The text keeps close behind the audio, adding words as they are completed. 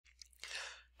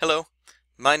Hello,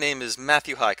 my name is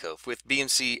Matthew Hykove with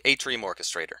BMC Atrium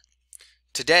Orchestrator.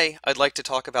 Today, I'd like to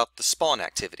talk about the spawn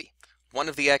activity, one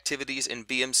of the activities in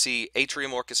BMC Atrium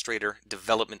Orchestrator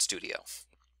Development Studio.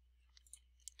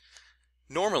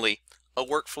 Normally, a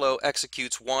workflow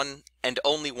executes one and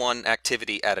only one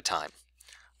activity at a time.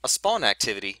 A spawn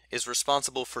activity is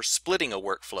responsible for splitting a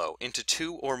workflow into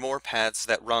two or more paths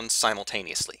that run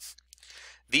simultaneously.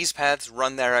 These paths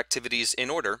run their activities in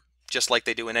order, just like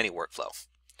they do in any workflow.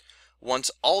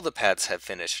 Once all the paths have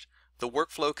finished, the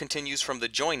workflow continues from the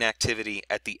join activity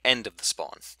at the end of the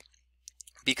spawn.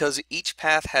 Because each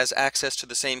path has access to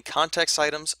the same context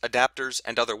items, adapters,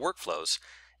 and other workflows,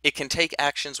 it can take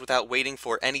actions without waiting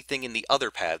for anything in the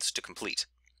other paths to complete.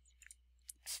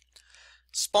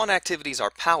 Spawn activities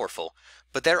are powerful,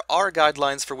 but there are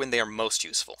guidelines for when they are most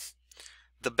useful.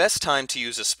 The best time to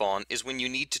use a spawn is when you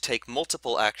need to take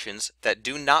multiple actions that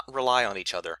do not rely on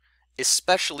each other,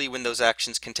 especially when those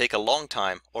actions can take a long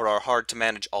time or are hard to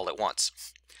manage all at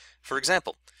once. For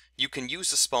example, you can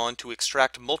use a spawn to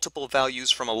extract multiple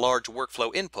values from a large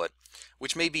workflow input,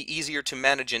 which may be easier to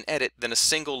manage and edit than a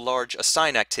single large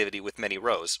assign activity with many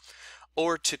rows,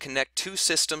 or to connect two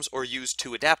systems or use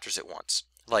two adapters at once,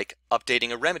 like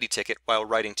updating a remedy ticket while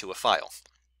writing to a file.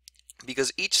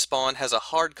 Because each spawn has a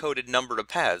hard-coded number of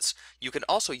paths, you can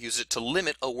also use it to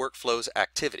limit a workflow's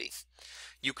activity.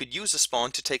 You could use a spawn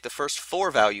to take the first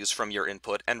 4 values from your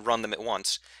input and run them at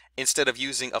once, instead of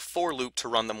using a for loop to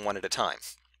run them one at a time.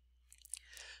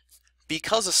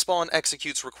 Because a spawn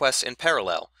executes requests in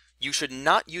parallel, you should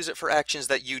not use it for actions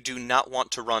that you do not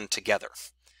want to run together.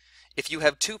 If you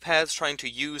have two paths trying to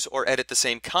use or edit the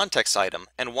same context item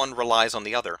and one relies on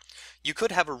the other, you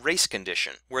could have a race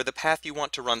condition where the path you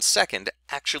want to run second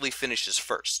actually finishes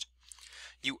first.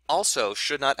 You also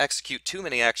should not execute too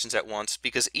many actions at once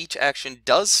because each action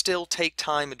does still take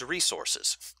time and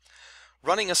resources.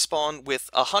 Running a spawn with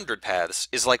 100 paths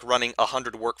is like running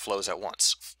 100 workflows at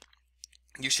once.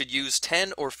 You should use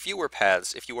 10 or fewer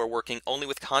paths if you are working only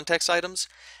with context items,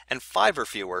 and 5 or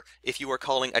fewer if you are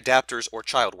calling adapters or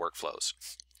child workflows.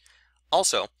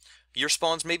 Also, your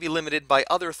spawns may be limited by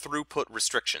other throughput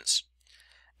restrictions.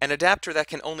 An adapter that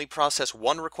can only process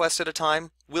one request at a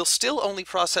time will still only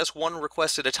process one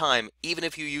request at a time even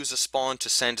if you use a spawn to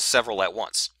send several at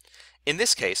once. In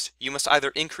this case, you must either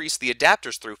increase the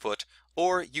adapter's throughput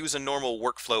or use a normal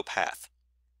workflow path.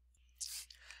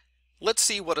 Let's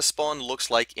see what a spawn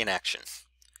looks like in action.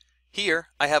 Here,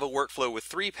 I have a workflow with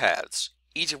 3 paths,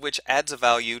 each of which adds a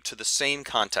value to the same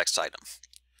context item.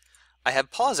 I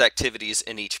have pause activities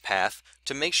in each path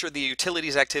to make sure the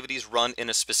utilities activities run in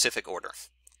a specific order.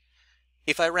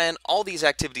 If I ran all these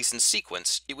activities in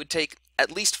sequence, it would take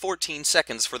at least 14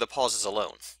 seconds for the pauses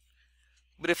alone.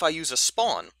 But if I use a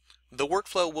spawn, the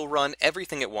workflow will run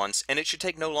everything at once and it should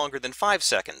take no longer than 5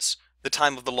 seconds, the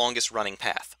time of the longest running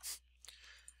path.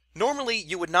 Normally,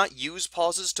 you would not use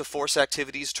pauses to force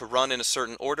activities to run in a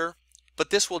certain order,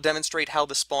 but this will demonstrate how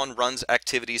the spawn runs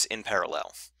activities in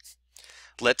parallel.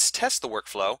 Let's test the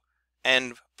workflow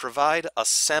and provide a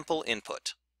sample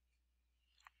input.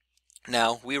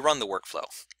 Now we run the workflow.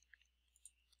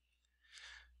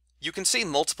 You can see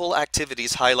multiple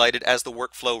activities highlighted as the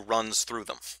workflow runs through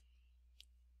them.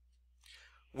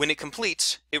 When it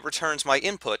completes, it returns my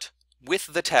input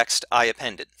with the text I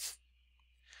appended.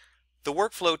 The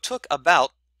workflow took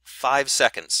about 5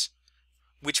 seconds,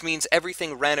 which means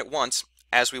everything ran at once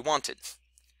as we wanted.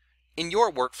 In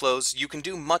your workflows, you can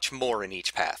do much more in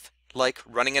each path, like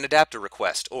running an adapter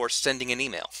request or sending an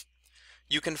email.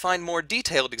 You can find more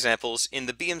detailed examples in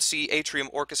the BMC Atrium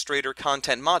Orchestrator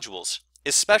content modules,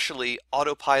 especially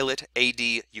Autopilot AD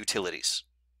utilities.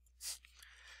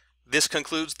 This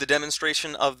concludes the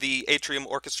demonstration of the Atrium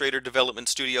Orchestrator Development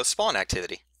Studio spawn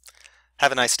activity.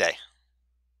 Have a nice day.